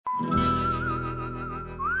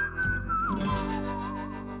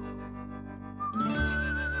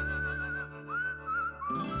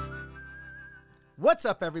What's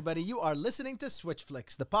up, everybody? You are listening to Switch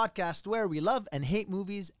Flicks, the podcast where we love and hate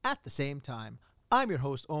movies at the same time. I'm your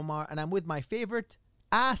host, Omar, and I'm with my favorite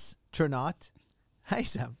astronaut,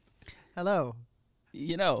 Haysam. Hello.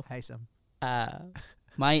 You know, Haysam.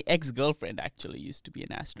 my ex-girlfriend actually used to be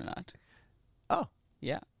an astronaut. Oh.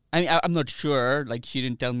 Yeah. I mean, I'm not sure. Like, she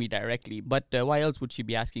didn't tell me directly. But why else would she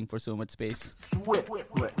be asking for so much space?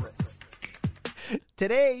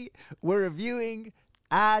 Today, we're reviewing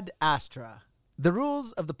Ad Astra. The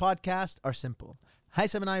rules of the podcast are simple.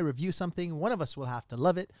 Haysam and I review something. One of us will have to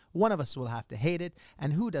love it. One of us will have to hate it.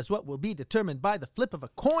 And who does what will be determined by the flip of a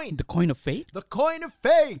coin. The coin of fate? The coin of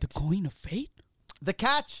fate! The coin of fate? The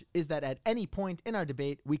catch is that at any point in our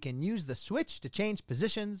debate, we can use the switch to change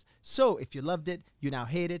positions. So if you loved it, you now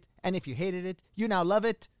hate it. And if you hated it, you now love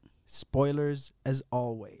it. Spoilers as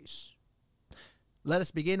always. Let us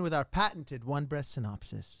begin with our patented one-breath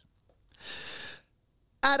synopsis.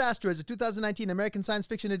 Ad Astra is a 2019 American science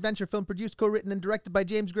fiction adventure film produced, co-written and directed by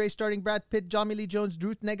James Gray, starring Brad Pitt, Tommy Lee Jones,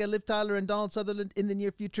 Ruth Negga, Liv Tyler, and Donald Sutherland. In the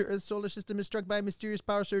near future, Earth's solar system is struck by mysterious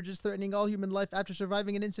power surges threatening all human life. After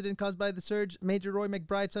surviving an incident caused by the surge, Major Roy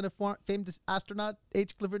McBride, son of famed astronaut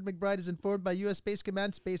H. Clifford McBride, is informed by U.S. Space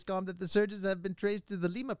Command Spacecom that the surges have been traced to the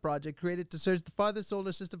Lima project created to search the farthest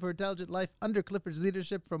solar system for intelligent life under Clifford's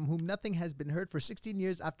leadership, from whom nothing has been heard for 16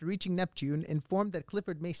 years. After reaching Neptune, informed that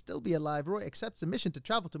Clifford may still be alive, Roy accepts a mission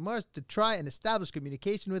to travel to Mars to try and establish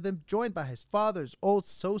communication with him, joined by his father's old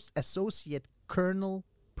associate, Colonel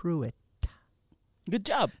Pruitt. Good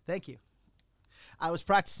job. Thank you. I was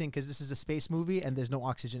practicing because this is a space movie and there's no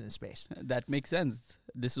oxygen in space. That makes sense.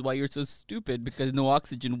 This is why you're so stupid, because no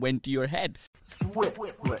oxygen went to your head.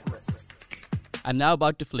 I'm now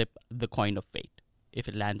about to flip the coin of fate. If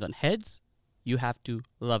it lands on heads, you have to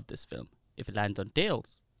love this film. If it lands on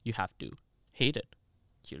tails, you have to hate it.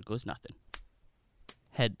 Here goes nothing.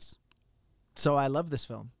 Heads. So I love this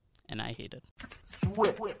film. And I hate it.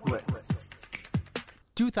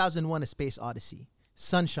 2001: A Space Odyssey,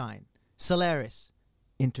 Sunshine, Solaris,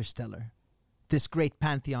 Interstellar. This great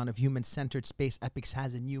pantheon of human-centered space epics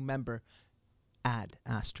has a new member, Ad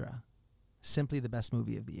Astra. Simply the best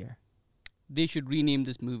movie of the year. They should rename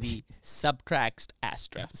this movie Subtract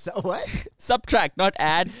Astra. So what? Subtract, not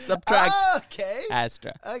add. Subtract. Okay.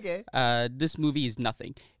 Astra. Okay. This movie is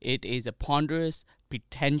nothing. It is a ponderous,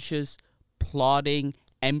 pretentious, plodding,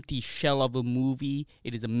 empty shell of a movie.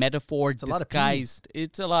 It is a metaphor disguised.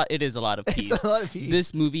 It is a lot of peas. It's a lot of peas.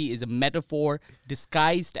 This movie is a metaphor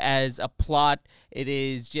disguised as a plot. It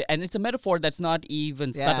is, and it's a metaphor that's not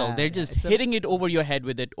even subtle. They're just hitting it over your head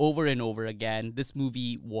with it over and over again. This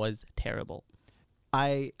movie was terrible.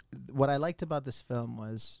 What I liked about this film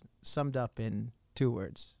was summed up in 2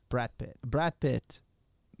 words: Brad Pitt. Brad Pitt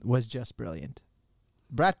was just brilliant.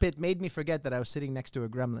 Brad Pitt made me forget that I was sitting next to a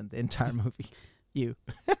gremlin the entire movie. You.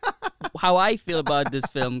 How I feel about this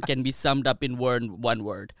film can be summed up in one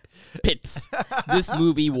word: pits. This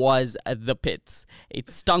movie was the pits.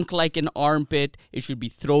 It stunk like an armpit. It should be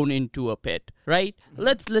thrown into a pit, right?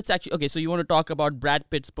 Let's actually, okay, so you want to talk about Brad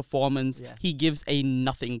Pitt's performance? Yes. He gives a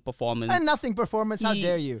nothing performance. A nothing performance. How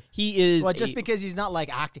dare you? He is. Well, just because he's not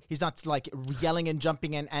like acting, he's not like yelling and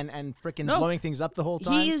jumping and freaking blowing things up the whole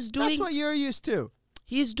time. He is doing. That's what you're used to.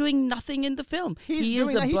 He's doing nothing in the film.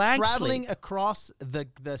 He's traveling across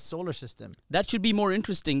the solar system. That should be more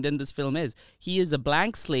interesting than this film is. He is a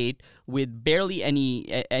blank slate with barely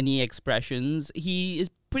any expressions. He is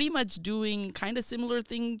pretty much doing kind of similar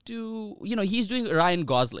thing to, he's doing Ryan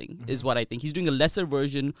Gosling, is what I think. He's doing a lesser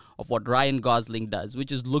version of what Ryan Gosling does,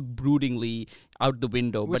 which is look broodingly out the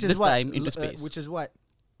window, but this time into space. Which is what?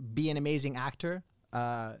 Be an amazing actor,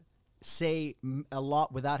 say a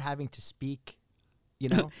lot without having to speak.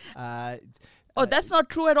 That's not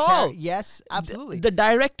true at all. Yes, absolutely. The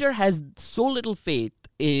director has so little faith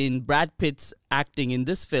in Brad Pitt's acting in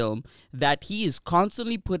this film that he is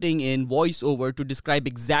constantly putting in voiceover to describe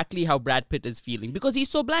exactly how Brad Pitt is feeling, because he's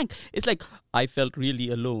so blank. It's like, I felt really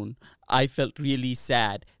alone. I felt really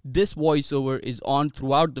sad. This voiceover is on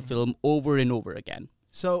throughout the film over and over again.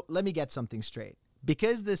 So let me get something straight.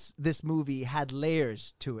 Because this movie had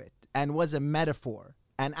layers to it and was a metaphor,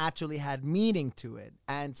 and actually had meaning to it,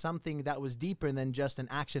 and something that was deeper than just an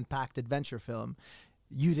action-packed adventure film,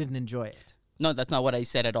 you didn't enjoy it. No, that's not what I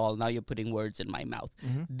said at all. Now you're putting words in my mouth.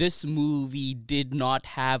 This movie did not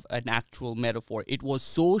have an actual metaphor. It was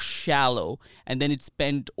so shallow, and then it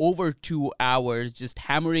spent over 2 hours just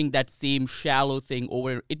hammering that same shallow thing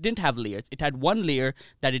over. It didn't have layers. It had one layer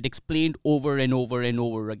that it explained over and over and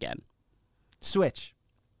over again. Switch.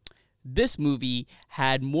 This movie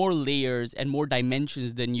had more layers and more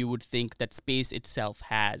dimensions than you would think that space itself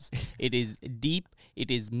has. It is deep, it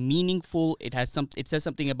is meaningful, it says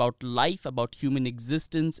something about life, about human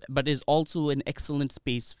existence, but is also an excellent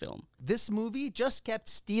space film. This movie just kept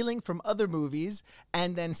stealing from other movies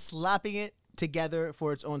and then slapping it together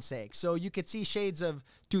for its own sake. So you could see shades of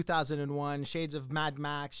 2001, shades of Mad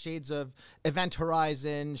Max, shades of Event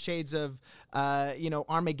Horizon, shades of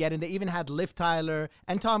Armageddon. They even had Liv Tyler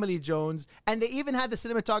and Tommy Lee Jones, and they even had the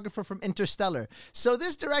cinematographer from Interstellar. So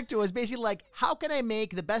this director was basically like, how can I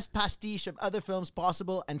make the best pastiche of other films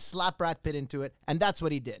possible and slap Brad Pitt into it? And that's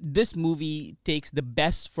what he did. This movie takes the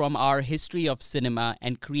best from our history of cinema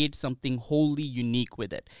and creates something wholly unique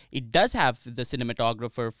with it. It does have the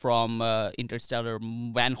cinematographer from Interstellar,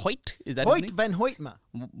 Van Hoyt. Is that his name? Van Hoytma.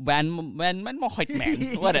 Hoytman,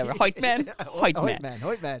 whatever.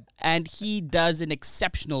 Hoytman. And he does an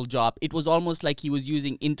exceptional job. It was almost like he was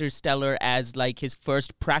using Interstellar as like his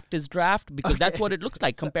first practice draft, because that's what it looks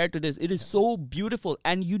like compared to this. It is so beautiful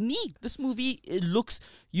and unique. This movie, it looks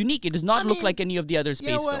unique. It does not look like any of the other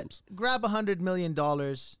space films. Grab $100 million,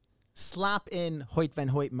 slap in Hoyt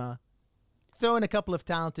van Hoytma, throw in a couple of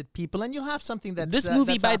talented people, and you'll have something that's this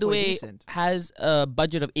movie, that's by the way, decent. Has a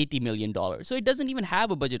budget of $80 million. So it doesn't even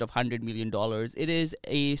have a budget of $100 million. It is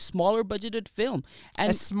a smaller budgeted film.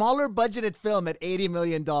 And a smaller budgeted film at $80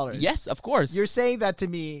 million. Yes, of course. You're saying that to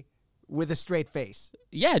me with a straight face.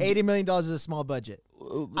 Yeah. $80 million is a small budget.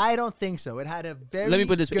 I don't think so. It had a very Let me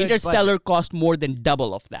put this way. good Interstellar budget. cost more than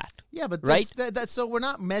double of that. Yeah, but right? So we're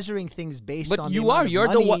not measuring things based but on you the amount are. of You're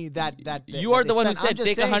money the one. that You are the one who spend. said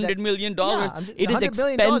take $100 million. It is $100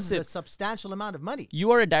 million is expensive. a substantial amount of money. You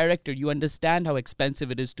are a director. You understand how expensive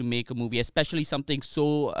it is to make a movie, especially something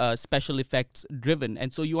so special effects driven.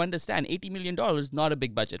 And so you understand $80 million is not a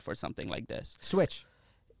big budget for something like this. Switch.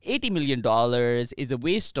 $80 million is a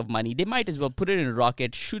waste of money. They might as well put it in a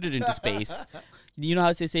rocket, shoot it into space. You know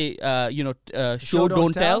how they say, show,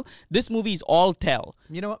 don't tell? This movie is all tell.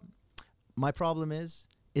 You know what? My problem is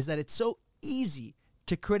that it's so easy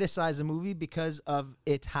to criticize a movie because of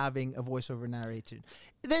it having a voiceover narration.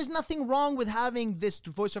 There's nothing wrong with having this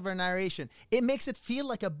voiceover narration. It makes it feel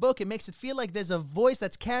like a book. It makes it feel like there's a voice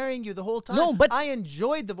that's carrying you the whole time. No, but I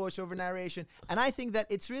enjoyed the voiceover narration, and I think that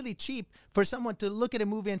it's really cheap for someone to look at a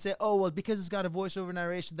movie and say, oh, well, because it's got a voiceover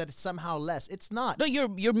narration that it's somehow less. It's not. No,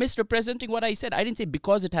 you're misrepresenting what I said. I didn't say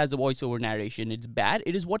because it has a voiceover narration, it's bad.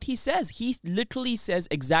 It is what he says. He literally says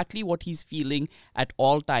exactly what he's feeling at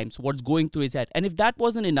all times, what's going through his head. And if that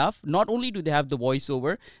wasn't enough, not only do they have the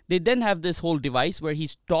voiceover, they then have this whole device where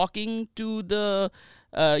he's talking to the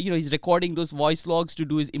he's recording those voice logs to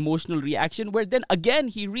do his emotional reaction, where then again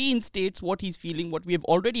he reinstates what he's feeling, what we have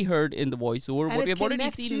already heard in the voiceover, and what we have already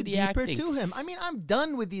connects seen you in the deeper acting. to him. I mean, I'm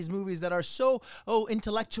done with these movies that are so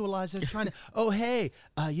intellectualized. They're trying to hey,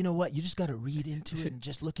 you know what? You just got to read into it and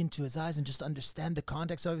just look into his eyes and just understand the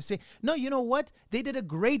context of his face. No, you know what? They did a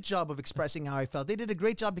great job of expressing how I felt. They did a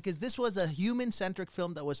great job because this was a human-centric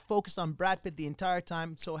film that was focused on Brad Pitt the entire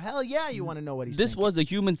time. So hell yeah, you want to know what he's This thinking. was a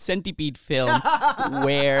human centipede film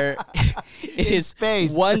where it is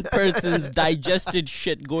space. one person's digested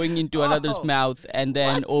shit going into another's mouth and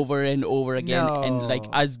then over and over again, and like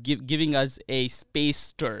us giving us a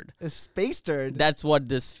space turd. A space turd. That's what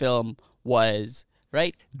this film was,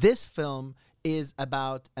 right? This film is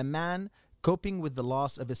about a man coping with the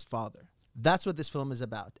loss of his father. That's what this film is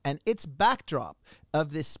about. And its backdrop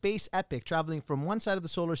of this space epic traveling from one side of the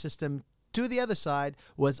solar system to the other side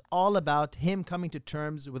was all about him coming to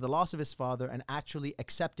terms with the loss of his father and actually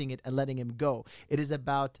accepting it and letting him go. It is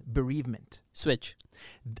about bereavement. Switch.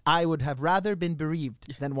 I would have rather been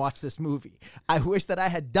bereaved than watch this movie. I wish that I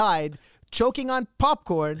had died choking on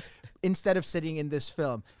popcorn instead of sitting in this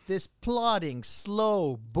film. This plodding,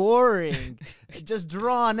 slow, boring, just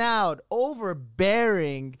drawn out,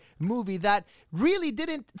 overbearing movie that really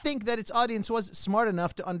didn't think that its audience was smart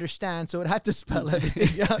enough to understand, so it had to spell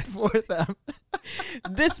everything out for them.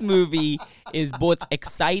 This movie is both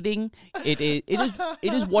exciting. It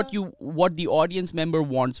is what the audience member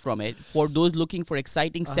wants from it. For those looking for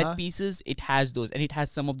exciting set pieces, it has those, and it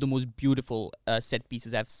has some of the most beautiful set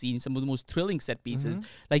pieces I've seen. Some of the most thrilling set pieces,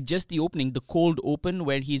 like just the opening, the cold open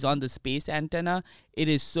where he's on the space antenna. It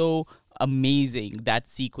is so amazing, that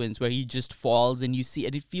sequence where he just falls and you see,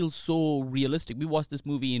 and it feels so realistic. We watched this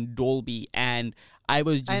movie in Dolby and I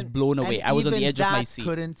was just blown away. I was on the edge of my seat.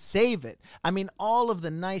 Couldn't save it. I mean, all of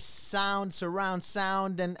the nice sound, surround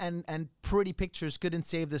sound, and pretty pictures couldn't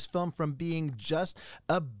save this film from being just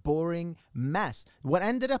a boring mess. What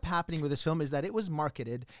ended up happening with this film is that it was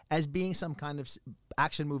marketed as being some kind of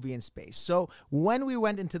action movie in space. So when we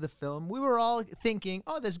went into the film, we were all thinking,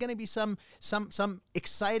 oh, there's going to be some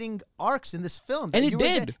exciting arcs in this film. And it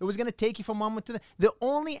did. It was going to take you from one to the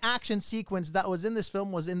only action sequence that was in this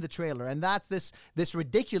film was in the trailer, and that's this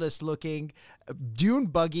ridiculous looking dune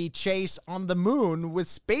buggy chase on the moon with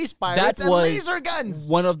space pirates and laser guns.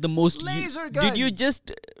 One of the most laser guns.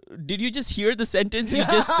 Did you just hear the sentence you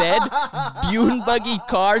just said? Dune buggy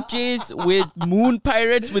car chase with moon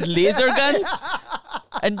pirates with laser guns?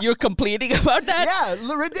 And you're complaining about that?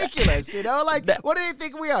 Yeah, ridiculous. Like, what do they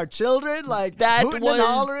think we are? Children? Like, that hooting and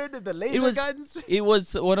hollering and the laser guns? It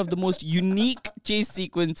was one of the most unique chase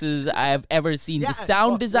sequences I have ever seen. The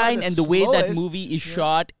sound design and the way that movie is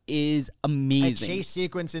shot is amazing. A chase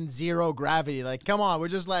sequence in zero gravity. Like, come on, we're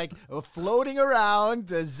just like floating around,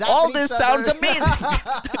 zapping all this each sounds other. amazing.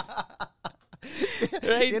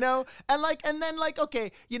 Right? And then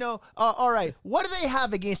okay, all right, what do they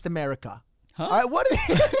have against America? Huh? All right,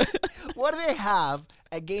 what do they have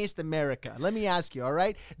against America? Let me ask you, all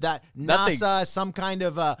right? That Nothing. NASA is some kind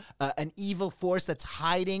of an evil force that's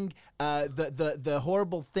hiding the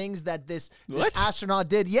horrible things that this astronaut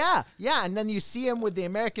did. Yeah. And then you see him with the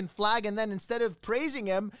American flag, and then instead of praising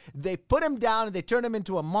him, they put him down and they turn him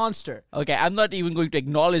into a monster. Okay, I'm not even going to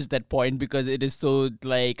acknowledge that point because it is so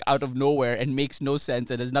out of nowhere and makes no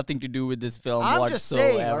sense and has nothing to do with this film I'm whatsoever. just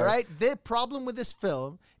saying, all right? The problem with this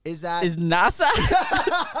film is that... Is NASA?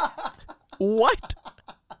 What?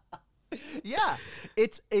 Yeah,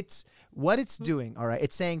 it's what it's doing, all right?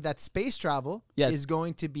 It's saying that space travel is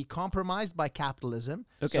going to be compromised by capitalism.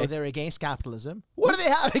 Okay. So they're against capitalism. What do they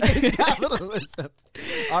have against capitalism?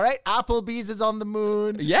 All right, Applebee's is on the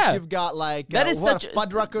moon. Yeah. You've got that is such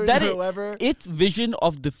Fuddruckers or whatever. Its vision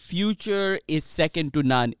of the future is second to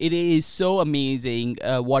none. It is so amazing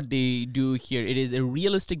what they do here. It is a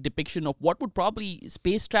realistic depiction of what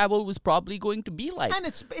space travel was probably going to be like. And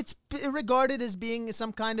it's regarded as being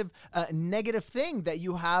some kind of negative thing that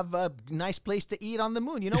you have a nice place to eat on the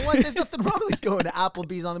moon. You know what? There's nothing wrong with going to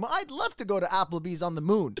Applebee's on the moon. I'd love to go to Applebee's on the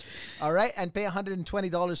moon, all right, and pay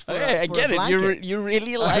 $120 for I get a blanket. it. You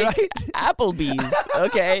really like right? Applebee's,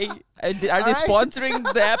 okay? Are they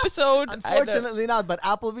sponsoring the episode? Unfortunately not, but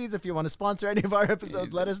Applebee's, if you want to sponsor any of our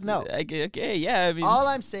episodes, let us know. Okay, yeah. I mean, all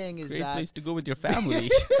I'm saying is great that place to go with your family.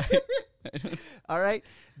 all right,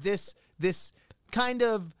 this kind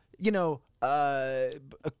of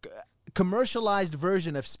commercialized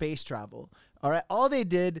version of space travel. All right, all they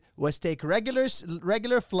did was take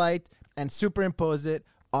regular flight and superimpose it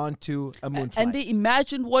onto a moon flight. And they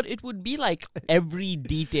imagined what it would be like. Every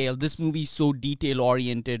detail. This movie is so detail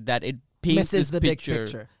oriented that it paints misses this the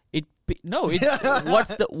picture. big picture.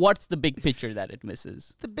 What's the big picture that it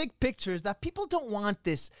misses? The big picture is that people don't want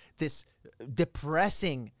this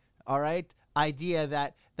depressing, all right, idea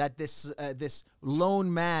that this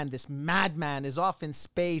lone man, this madman, is off in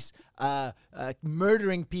space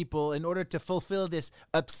murdering people in order to fulfill this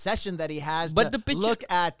obsession that he has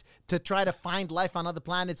to try to find life on other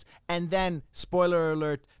planets. And then, spoiler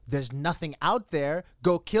alert, there's nothing out there.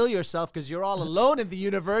 Go kill yourself because you're all alone in the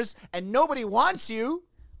universe and nobody wants you.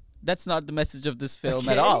 That's not the message of this film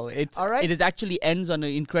at all. All right. It actually ends on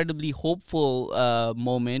an incredibly hopeful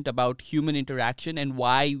moment about human interaction and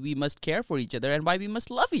why we must care for each other and why we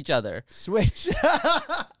must love each other. Switch.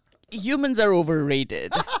 Humans are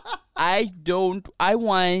overrated. I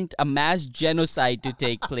want a mass genocide to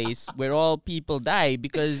take place where all people die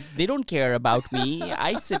because they don't care about me.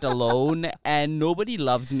 I sit alone and nobody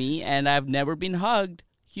loves me and I've never been hugged.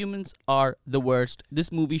 Humans are the worst. This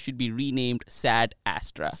movie should be renamed Sad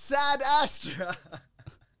Astra. Sad Astra.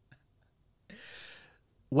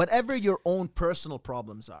 Whatever your own personal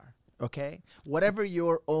problems are, okay? Whatever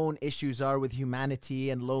your own issues are with humanity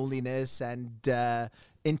and loneliness and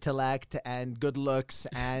intellect and good looks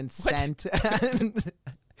and scent.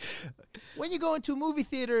 When you go into a movie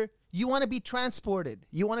theater, you want to be transported.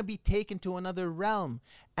 You want to be taken to another realm.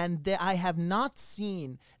 And I have not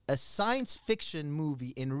seen a science fiction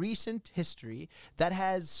movie in recent history that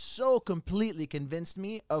has so completely convinced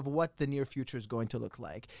me of what the near future is going to look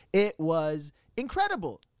like. It was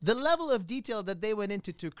incredible. The level of detail that they went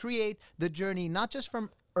into to create the journey, not just from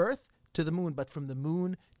Earth to the moon, but from the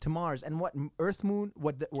moon to Mars, and what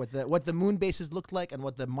the moon bases looked like and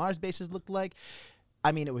what the Mars bases looked like.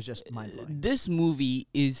 I mean, it was just mind-blowing. This movie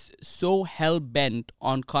is so hell-bent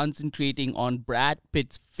on concentrating on Brad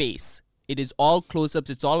Pitt's face. It is all close-ups.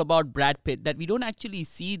 It's all about Brad Pitt that we don't actually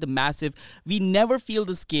see the massive... We never feel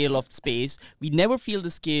the scale of space. We never feel the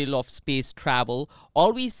scale of space travel.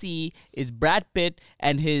 All we see is Brad Pitt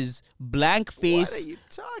and his blank face. What are you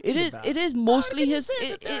talking about? It is mostly his...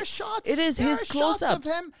 There are shots. It is there his are shots close-ups.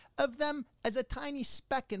 of him of them as a tiny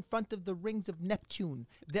speck in front of the rings of Neptune.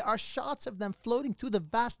 There are shots of them floating through the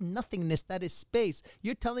vast nothingness that is space.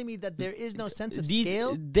 You're telling me that there is no sense of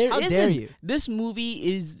scale? There How isn't. dare you? This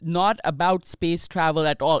movie is not about space travel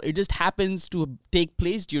at all. It just happens to take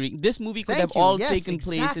place during. This movie could have all taken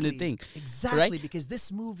place in a thing. Exactly, right? because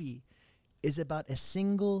this movie is about a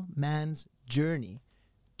single man's journey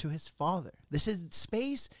to his father. This is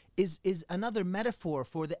space is another metaphor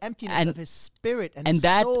for the emptiness of his spirit and his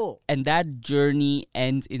soul. And that journey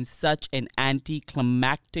ends in such an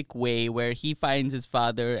anticlimactic way where he finds his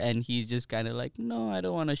father and he's just kind of like, no, I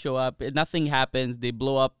don't want to show up. Nothing happens. They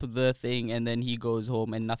blow up the thing and then he goes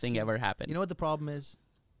home and nothing ever happened. You know what the problem is?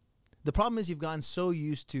 The problem is you've gotten so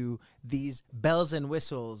used to these bells and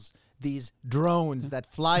whistles, these drones that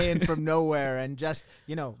fly in from nowhere and just,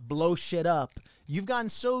 blow shit up. You've gotten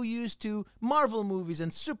so used to Marvel movies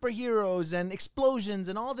and superheroes and explosions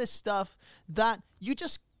and all this stuff that you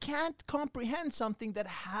just can't comprehend something that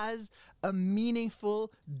has a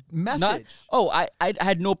meaningful message. I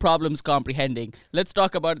had no problems comprehending. Let's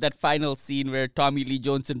talk about that final scene where Tommy Lee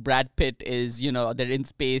Jones and Brad Pitt is, they're in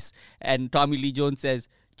space and Tommy Lee Jones says,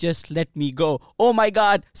 just let me go. Oh my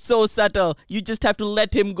God, so subtle. You just have to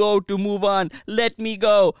let him go to move on. Let me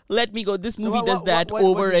go. Let me go. This movie does that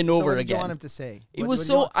over and over again. What do you want him to say? It was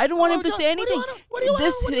so... I don't want him to say anything.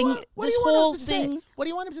 This whole thing... What do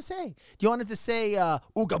you want him to say? Do you want him to say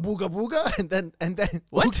ooga booga booga and then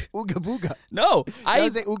what? Ooga booga? No, I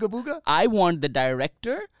say ooga booga. I want the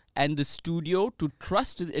director and the studio to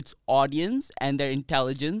trust its audience and their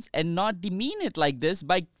intelligence and not demean it like this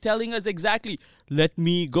by telling us exactly, let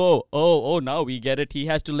me go. Oh, now we get it. He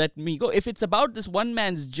has to let me go. If it's about this one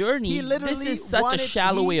man's journey, this is such a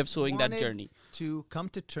shallow way of showing that journey. To come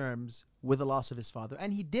to terms with the loss of his father,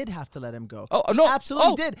 and he did have to let him go. Oh, no. He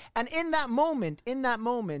absolutely did. And in that moment,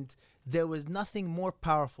 there was nothing more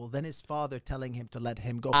powerful than his father telling him to let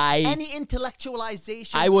him go. Any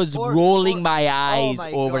intellectualization. I was rolling my eyes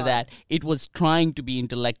over that. It was trying to be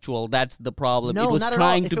intellectual. That's the problem. No, it was not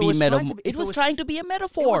trying at all. to be it was trying to be a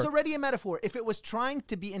metaphor. It was already a metaphor. If it was trying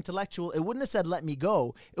to be intellectual, it wouldn't have said "let me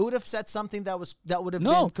go." It would have said something that would have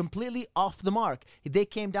been completely off the mark. They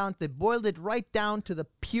boiled it right down to the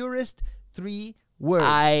purest three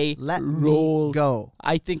words. Let me go.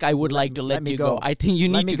 I think I would like to let you go. I think you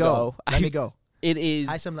need to go. Let me go. It is.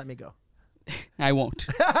 Let me go. I won't.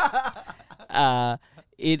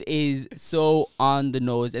 It is so on the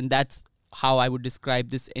nose, and that's how I would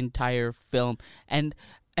describe this entire film.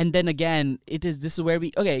 And then again, this is where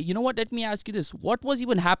okay, you know what? Let me ask you this. What was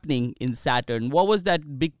even happening in Saturn? What was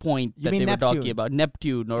that big point that they were talking about?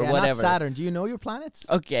 Neptune or whatever. Not Saturn. Do you know your planets?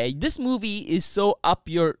 Okay, this movie is so up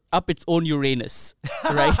its own Uranus,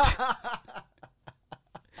 right?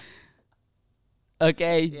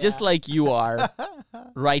 Okay, just like you are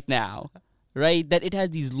right now, right? That it has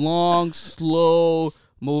these long, slow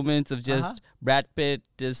moments of just Brad Pitt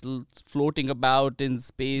just floating about in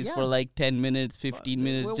space for like 10 minutes, 15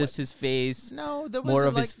 minutes, just his face. No, there was more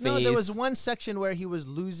of his face. No, there was one section where he was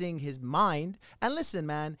losing his mind. And listen,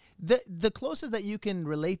 man, the closest that you can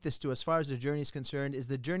relate this to as far as the journey is concerned is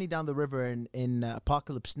the journey down the river in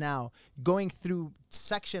Apocalypse Now, going through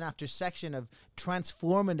section after section of a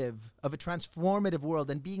transformative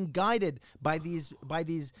world and being guided by these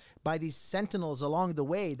sentinels along the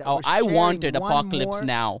way. I wanted Apocalypse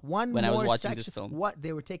Now when I was watching this film. What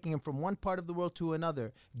they were taking him from one part of the world to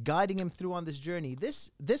another, guiding him through on this journey. This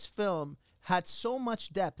film had so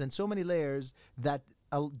much depth and so many layers that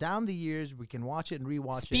down the years we can watch it and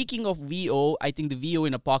rewatch it. Speaking of VO, I think the VO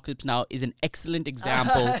in Apocalypse Now is an excellent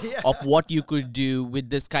example of what you could do with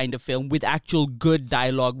this kind of film, with actual good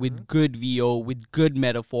dialogue, with good VO, with good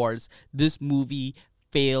metaphors. This movie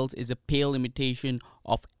is a pale imitation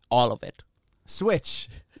of all of it. Switch.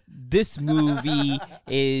 This movie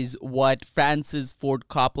is what Francis Ford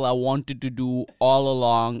Coppola wanted to do all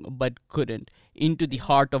along but couldn't. Into the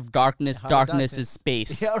heart of darkness. Darkness is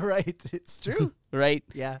space. Yeah, right. It's true. Right?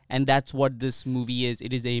 Yeah. And that's what this movie is.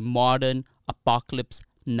 It is a modern Apocalypse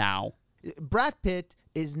Now. Brad Pitt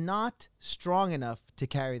is not strong enough to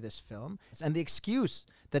carry this film. And the excuse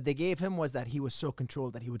that they gave him was that he was so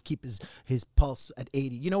controlled that he would keep his pulse at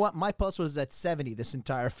 80. You know what? My pulse was at 70 this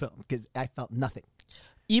entire film because I felt nothing.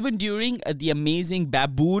 Even during the amazing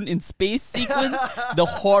baboon in space sequence, the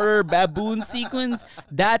horror baboon sequence,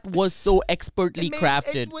 that was so expertly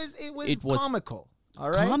crafted. It was comical. All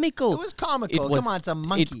right? Comical. It was comical. Come on, it's a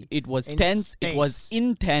monkey. It was tense. Space. It was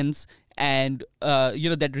intense. and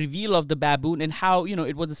that reveal of the baboon and how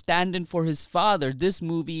it was a stand-in for his father. This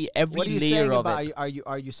movie, every What are you layer saying of about? it.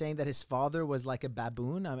 Are you saying that his father was like a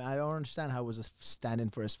baboon? I mean, I don't understand how it was a stand-in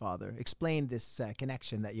for his father. Explain this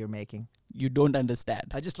connection that you're making. You don't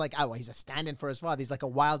understand. I just like, oh, he's a stand-in for his father. He's like a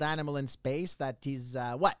wild animal in space. That he's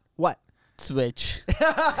what? Switch.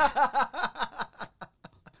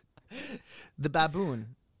 The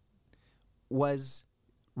baboon was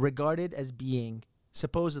regarded as being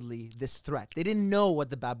supposedly this threat. They didn't know what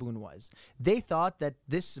the baboon was. They thought that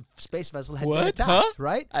this space vessel had been What? attacked, Huh?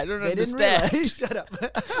 right? I don't they understand. Didn't realize. Shut up.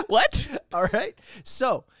 What? All right.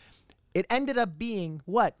 So it ended up being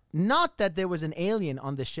what? Not that there was an alien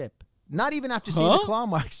on the ship. Not even after seeing the claw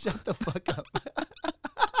marks. Shut the fuck up.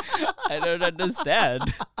 I don't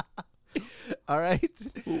understand. All right.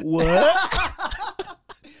 What?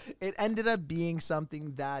 It ended up being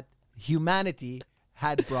something that humanity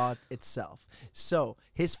had brought itself. So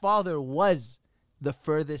his father was the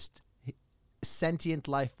furthest sentient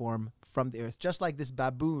life form from the earth, just like this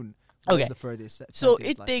baboon was the furthest. So sentient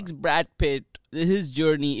it life takes form. Brad Pitt, his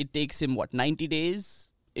journey, it takes him, 90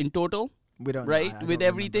 days in total? We don't know. Right? I don't With remember.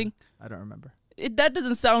 everything? I don't remember. That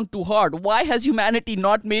doesn't sound too hard. Why has humanity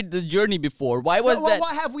not made this journey before? Why was that?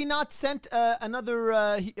 Why have we not sent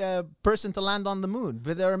another person to land on the moon?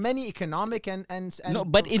 But there are many economic and No,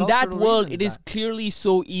 but in that cultural world, reasons it is that- clearly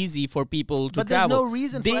so easy for people to But travel. there's no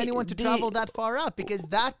reason for anyone to travel that far out because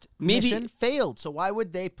that mission failed. So why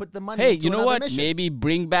would they put the money Hey, into you know another what? mission? Maybe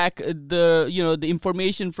bring back the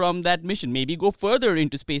information from that mission. Maybe go further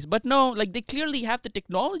into space. But no, they clearly have the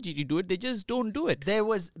technology to do it. They just don't do it. There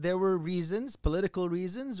were reasons, political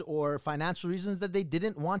reasons or financial reasons that they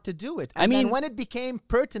didn't want to do it. And I mean, then when it became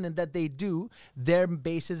pertinent that they do, their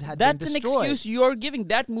bases had That's been an destroyed. excuse you're giving.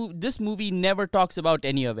 This movie never talks about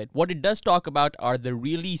any of it. What it does talk about are the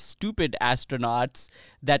really stupid astronauts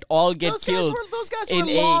that all get killed. Those guys in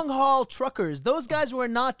were long haul truckers. Those guys were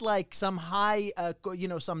not like some high,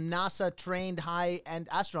 some NASA trained high end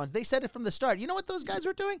astronauts. They said it from the start. You know what those guys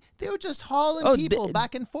were doing? They were just hauling people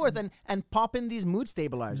back and forth and popping these mood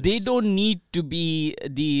stabilizers. They don't need to be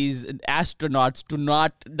these astronauts to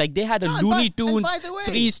not they had a Looney Tunes, by the way,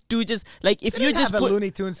 Three Stooges. If They you didn't just have put a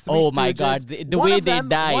Looney Tunes, Three oh Stooges. my God, the One way of they them,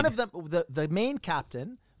 died. One of them, the main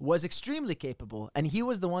captain, was extremely capable, and he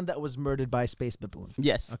was the one that was murdered by a space baboon.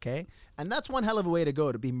 Yes. Okay? And that's one hell of a way to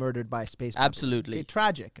go, to be murdered by a space baboon. Absolutely. Okay,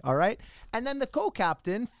 tragic, all right? And then the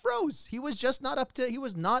co-captain froze. He was just not up to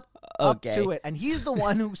up to it. And he's the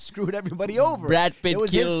one who screwed everybody over. Brad Pitt it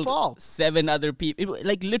was his killed fault. 7 other people.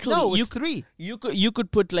 Literally, No, it was 3. You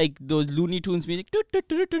could put those Looney Tunes music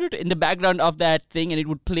in the background of that thing, and it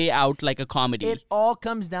would play out like a comedy. It all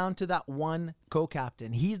comes down to that one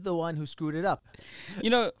co-captain. He's the one who screwed it up.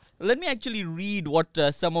 Let me actually read what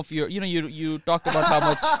some of your, you talked about how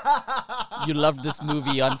much you loved this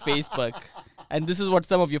movie on Facebook. And this is what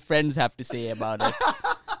some of your friends have to say about it.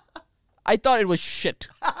 I thought it was shit.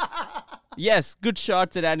 Yes, good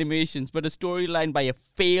shots and animations, but a storyline by a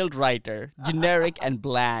failed writer, generic and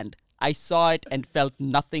bland. I saw it and felt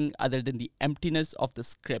nothing other than the emptiness of the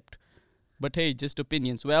script. But hey, just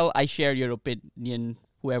opinions. Well, I share your opinion.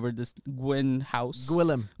 Whoever this Gwynn House.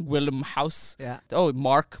 Gwillem House. Yeah. Oh,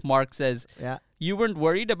 Mark says, Yeah. You weren't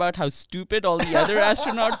worried about how stupid all the other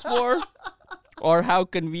astronauts were? Or how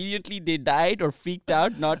conveniently they died or freaked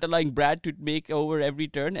out, not allowing Brad to make over every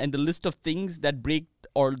turn, and the list of things that break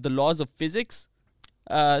or the laws of physics?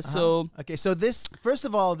 Okay, so first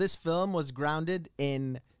of all, this film was grounded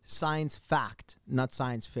in science fact, not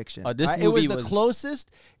science fiction. This right? movie It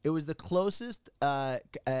was the closest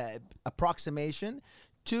approximation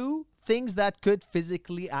to things that could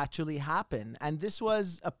physically actually happen, and this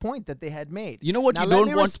was a point that they had made. You know what now, you let don't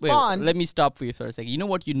me want? respond. Wait, let me stop for you for a second. You know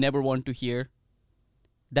what you never want to hear?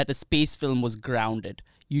 That a space film was grounded.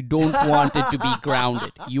 You don't want it to be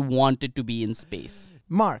grounded. You want it to be in space.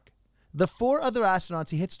 Mark, the 4 other astronauts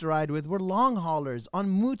he hitched a ride with were long haulers on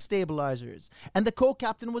mood stabilizers, and the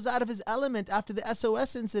co-captain was out of his element after the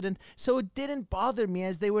SOS incident, so it didn't bother me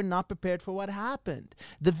as they were not prepared for what happened.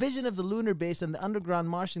 The vision of the lunar base and the underground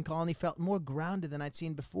Martian colony felt more grounded than I'd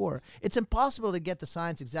seen before. It's impossible to get the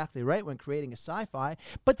science exactly right when creating a sci-fi,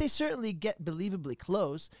 but they certainly get believably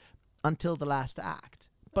close until the last act.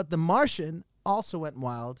 But The Martian also went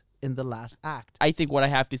wild in the last act. I think what I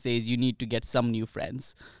have to say is you need to get some new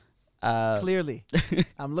friends. Clearly.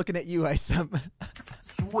 I'm looking at you, Isam.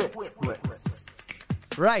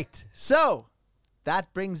 Right. So,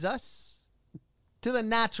 that brings us to the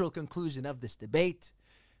natural conclusion of this debate.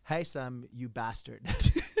 Haysam, you bastard.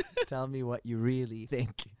 Tell me what you really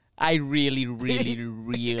think. I really, really,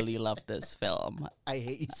 really love this film. I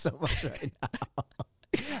hate you so much right now.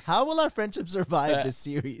 How will our friendship survive this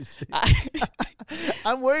series?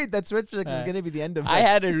 I'm worried that Switchflix is going to be the end of us. I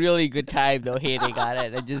had a really good time though hating on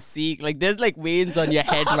it and just seeing like there's like veins on your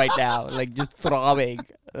head right now, like just throbbing.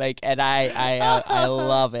 Like, and I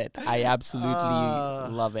love it. I absolutely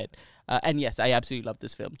love it. And yes, I absolutely love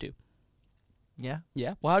this film too. Yeah.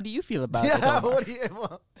 Yeah. Well, how do you feel about it?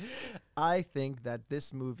 Well, I think that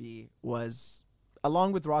this movie was,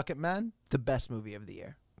 along with Rocketman, the best movie of the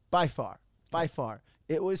year. By far. By far.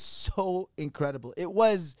 It was so incredible. It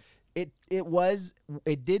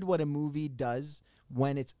did what a movie does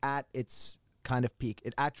when it's at its kind of peak.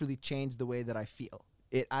 It actually changed the way that I feel.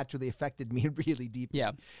 It actually affected me really deeply.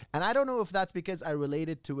 Yeah. And I don't know if that's because I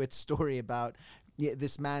related to its story about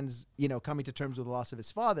this man's, coming to terms with the loss of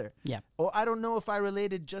his father. Yeah. Or I don't know if I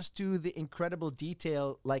related just to the incredible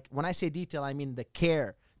detail. Like, when I say detail, I mean the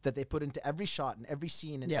care that they put into every shot and every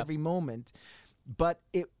scene and every moment. But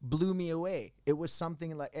it blew me away. It was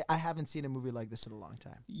something like, I haven't seen a movie like this in a long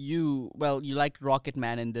time. You liked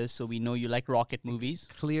Rocketman in this, so we know you like rocket movies.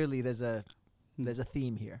 Clearly, there's a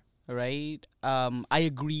theme here. Right. I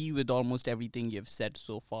agree with almost everything you've said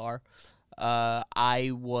so far.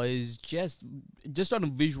 I was just on a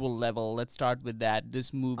visual level. Let's start with that.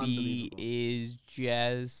 This movie is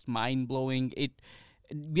just mind-blowing.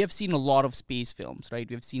 We have seen a lot of space films, right?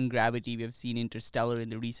 We've seen Gravity, we have seen Interstellar in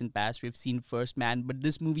the recent past, we've seen First Man, but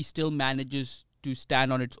this movie still manages to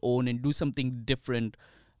stand on its own and do something different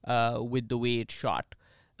with the way it's shot.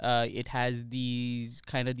 It has these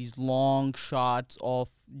long shots of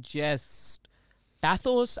just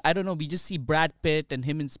pathos. I don't know. We just see Brad Pitt and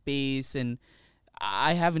him in space, and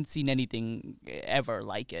I haven't seen anything ever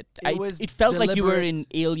like it. It felt like you were in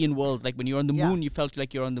alien worlds. Like when you're on the moon, you felt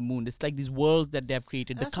like you're on the moon. It's like these worlds that they have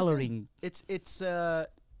created. The coloring.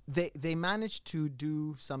 They managed to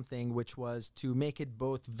do something which was to make it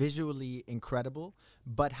both visually incredible,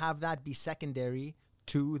 but have that be secondary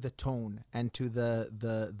to the tone and to the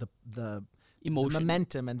emotion, the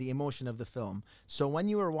momentum and the emotion of the film. So when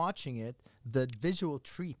you were watching it, the visual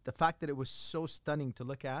treat, the fact that it was so stunning to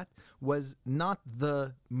look at, was not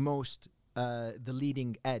the most the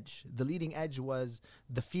leading edge. The leading edge was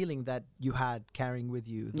the feeling that you had carrying with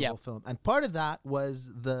you the whole film, and part of that was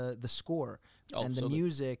the score and the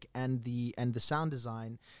music and the sound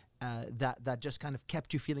design. That just kind of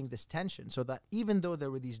kept you feeling this tension, so that even though there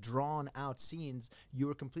were these drawn out scenes, you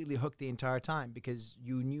were completely hooked the entire time because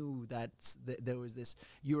you knew that there was this.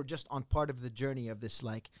 You were just on part of the journey of this,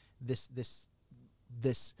 like this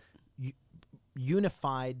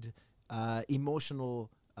unified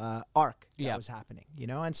emotional arc that was happening,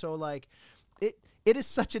 and so like it is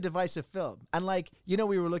such a divisive film. And like,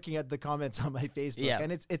 we were looking at the comments on my Facebook,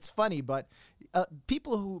 and it's funny, but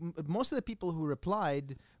most of the people who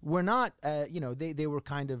replied were not, they were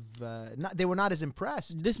kind of, they were not as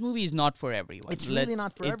impressed. This movie is not for everyone. It's really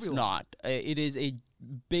not for everyone. It's not. It is a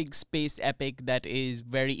big space epic that is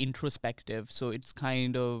very introspective. So it's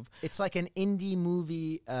kind of... It's like an indie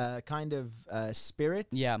movie kind of spirit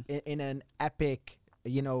in an epic,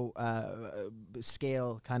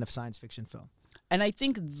 scale kind of science fiction film. And I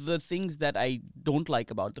think the things that I don't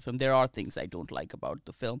like about the film, there are things I don't like about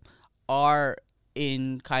the film, are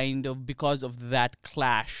in kind of because of that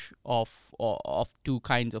clash of two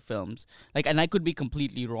kinds of films. Like, and I could be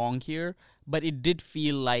completely wrong here, but it did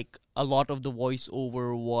feel like a lot of the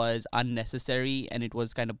voiceover was unnecessary, and it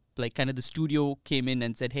was kind of the studio came in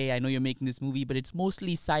and said, hey, I know you're making this movie, but it's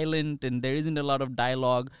mostly silent and there isn't a lot of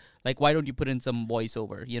dialogue. Like, why don't you put in some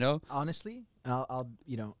voiceover, Honestly, I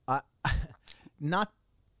not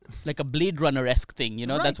like a Blade Runner-esque thing,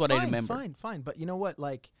 right, that's what I remember. Fine. But you know what?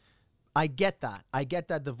 Like, I get that. I get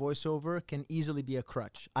that the voiceover can easily be a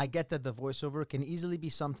crutch. I get that the voiceover can easily be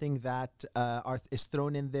something that is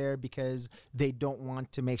thrown in there because they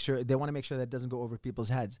want to make sure that it doesn't go over people's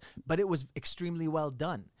heads. But it was extremely well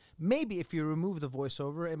done. Maybe if you remove the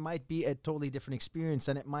voiceover, it might be a totally different experience,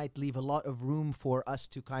 and it might leave a lot of room for us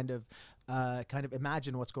to kind of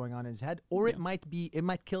imagine what's going on in his head, or it might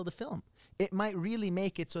kill the film. It might really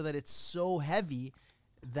make it so that it's so heavy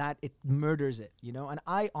that it murders it, And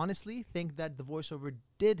I honestly think that the voiceover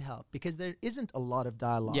did help because there isn't a lot of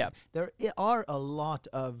dialogue. Yeah. There are a lot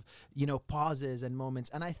of, pauses and moments.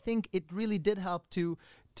 And I think it really did help to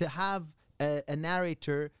have a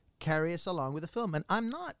narrator carry us along with the film. And I'm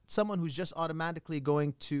not someone who's just automatically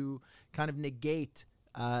going to kind of negate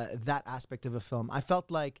that aspect of a film. I felt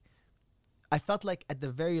like at the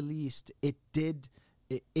very least it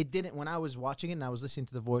didn't, when I was watching it and I was listening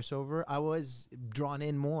to the voiceover, I was drawn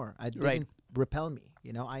in more. repel me.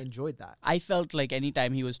 You know, I enjoyed that. I felt like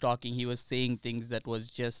anytime he was talking, he was saying things that was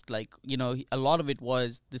just like, a lot of it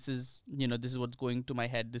was, this is what's going to my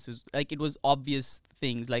head. This is like, it was obvious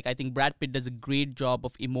things. Like, I think Brad Pitt does a great job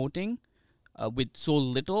of emoting with so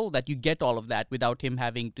little that you get all of that without him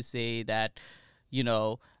having to say that,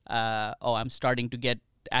 oh, I'm starting to get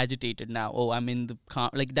agitated now. Oh, I'm in the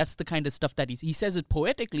like, that's the kind of stuff that he says it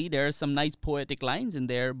poetically. There are some nice poetic lines in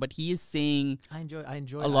there, but he is saying I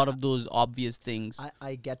enjoy a lot of those obvious things.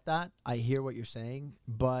 I get that. I hear what you're saying,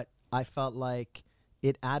 but I felt like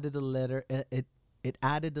it added it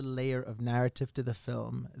added a layer of narrative to the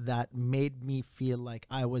film that made me feel like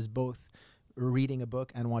I was both reading a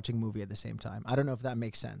book and watching a movie at the same time. I don't know if that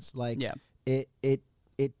makes sense. Like, yeah.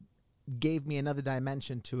 It gave me another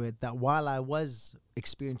dimension to it, that while I was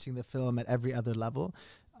experiencing the film at every other level,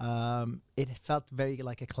 it felt very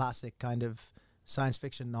like a classic kind of science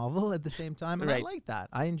fiction novel at the same time, and Right. I like that.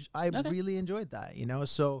 I really enjoyed that,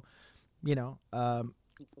 so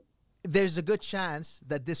there's a good chance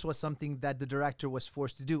that this was something that the director was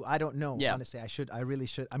forced to do. I don't know. Yeah. Honestly, I really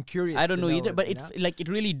should. I'm curious. I don't to know either, but it, it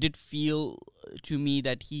really did feel to me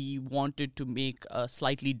that he wanted to make a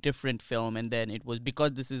slightly different film, and then it was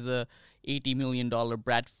because this is a $80 million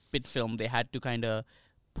Brad Pitt film, they had to kind of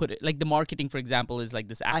put it, like the marketing, for example, is like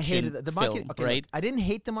this action I hated the marketing. film, Okay, right? look, I didn't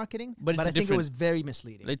hate the marketing, But it's I a think it different- was very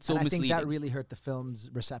misleading. It's so and I think that misleading. really hurt the film's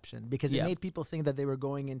reception, because Yeah. it made people think that they were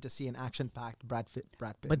going in to see an action-packed Brad Pitt.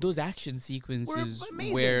 But those action sequences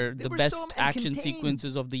amazing. were They the were best so action contained.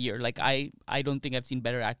 sequences of the year. Like, I don't think I've seen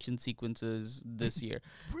better action sequences this year.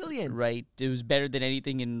 Brilliant. Right? It was better than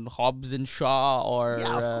anything in Hobbs and Shaw, or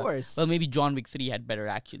Yeah, of course. Well, maybe John Wick 3 had better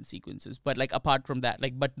action sequences, but like apart from that,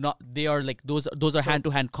 like, but not, they are like those are So-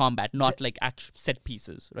 hand-to-hand combat, not like action set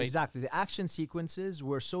pieces, right? Exactly. The action sequences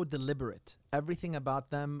were so deliberate. Everything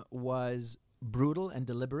about them was brutal and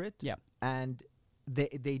deliberate. Yeah. And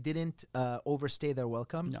they didn't overstay their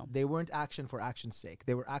welcome. No. They weren't action for action's sake.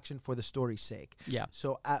 They were action for the story's sake. Yeah.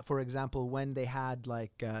 So, for example, when they had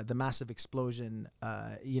like the massive explosion,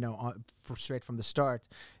 straight from the start,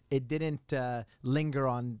 it didn't linger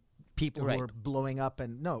on people Right. who were blowing up.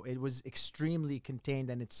 And no, it was extremely contained,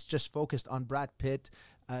 and it's just focused on Brad Pitt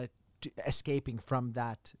escaping from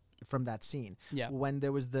that scene. Yeah. When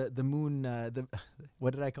there was the moon,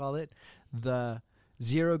 what did I call it? The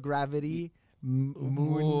zero gravity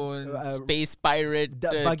moon space pirate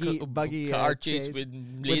buggy car chase chase with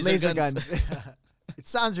with laser guns. It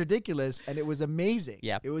sounds ridiculous, and it was amazing.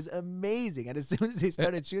 Yeah. It was amazing. And as soon as they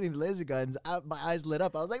started shooting the laser guns, my eyes lit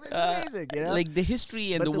up. I was like, "This is amazing!" You know, Like the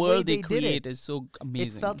history and But the the way world they they did create it, is so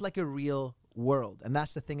amazing. it felt like a real world, and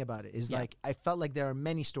that's the thing about it. Is Yeah. like I felt like there are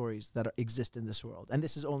many stories that exist in this world, and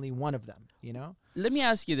this is only one of them. You know. Let me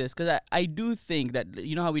ask you this, because I do think that,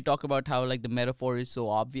 you know how we talk about how like the metaphor is so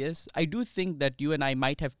obvious? I do think that you and I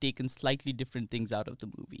might have taken slightly different things out of the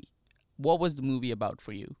movie. What was the movie about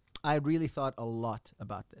for you? I really thought a lot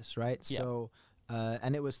about this, right? Yeah. So,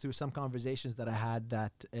 and it was through some conversations that I had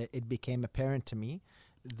that it became apparent to me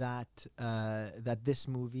that that this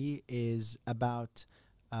movie is about,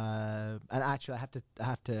 and actually I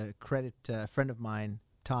have to credit a friend of mine,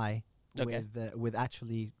 Ty, Okay. with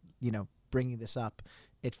actually bringing this up.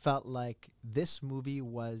 It felt like this movie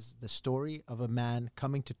was the story of a man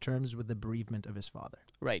coming to terms with the bereavement of his father.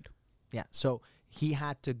 Right. Yeah. So he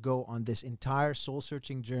had to go on this entire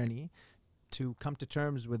soul-searching journey to come to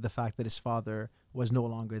terms with the fact that his father was no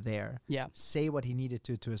longer there. Yeah. Say what he needed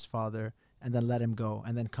to his father, and then let him go,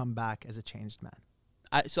 and then come back as a changed man.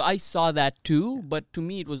 So I saw that too, but to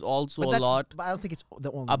me it was also a lot. But I don't think it's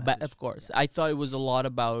the only About, message. of course, I thought it was a lot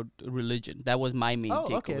about religion. That was my main Oh,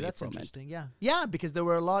 takeaway okay, that's from interesting. Yeah, yeah, because there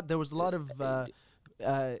was a lot of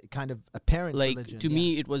kind of apparent it. Like religion. to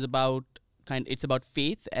me, it was about it's about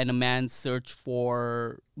faith and a man's search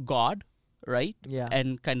for God, right? Yeah.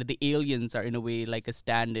 And kind of the aliens are in a way like a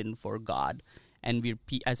stand-in for God, and we're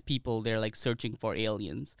as people they're like searching for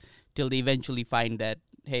aliens till they eventually find that,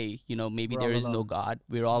 hey, maybe We're there all is no alone. God.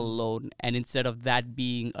 We're all alone. And instead of that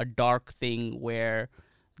being a dark thing where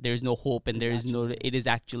there's no hope and there is no, it is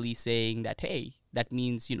actually saying that, hey, that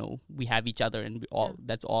means, we have each other and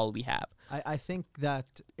that's all we have. I think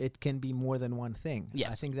that it can be more than one thing.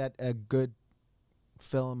 Yes. I think that a good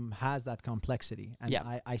film has that complexity, and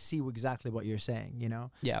Yeah. I see exactly what you're saying.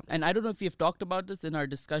 Yeah. And I don't know if we've talked about this in our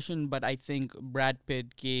discussion, but I think Brad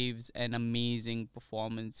Pitt gives an amazing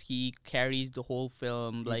performance. He carries the whole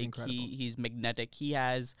film. He's Like incredible. he's magnetic. He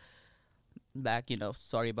has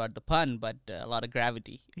sorry about the pun, but a lot of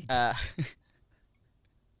gravity.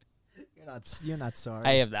 You're not sorry.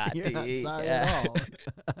 I am not. You're not sorry at all.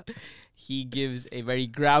 He gives a very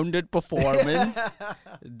grounded performance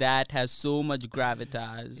that has so much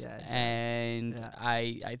gravitas, and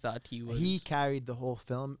I thought he was. He carried the whole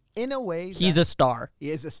film in a way. He's a star.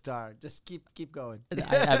 He is a star. Just keep going. I'm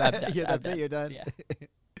done. That's it. You're done. Yeah.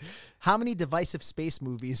 How many divisive space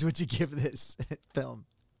movies would you give this film?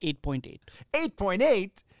 8.8.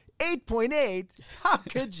 8.8. 8.8. How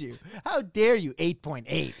could you? How dare you?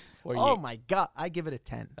 8.8. Oh my God! I give it a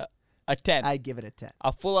 10. A 10. I give it a 10.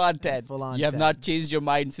 A full-on 10. Full-on you have 10. not changed your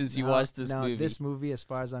mind since you watched this movie. This movie, as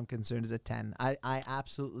far as I'm concerned, is a 10. I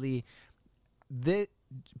absolutely,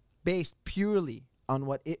 based purely on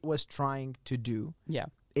what it was trying to do. Yeah.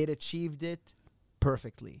 It achieved it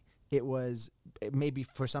perfectly. It was, maybe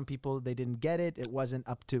for some people they didn't get it. It wasn't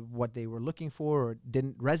up to what they were looking for or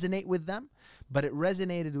didn't resonate with them. But it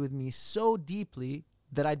resonated with me so deeply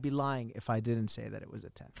that I'd be lying if I didn't say that it was a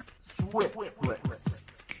 10.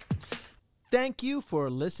 Thank you for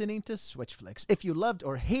listening to Switch Flicks. If you loved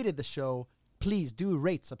or hated the show, please do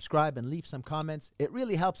rate, subscribe, and leave some comments. It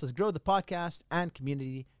really helps us grow the podcast and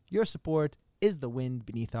community. Your support is the wind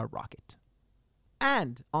beneath our rocket.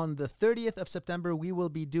 And on the 30th of September, we will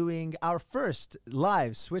be doing our first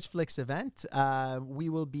live Switch Flicks event. We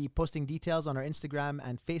will be posting details on our Instagram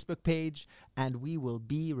and Facebook page, and we will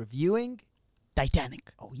be reviewing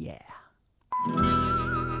Titanic. Oh, yeah.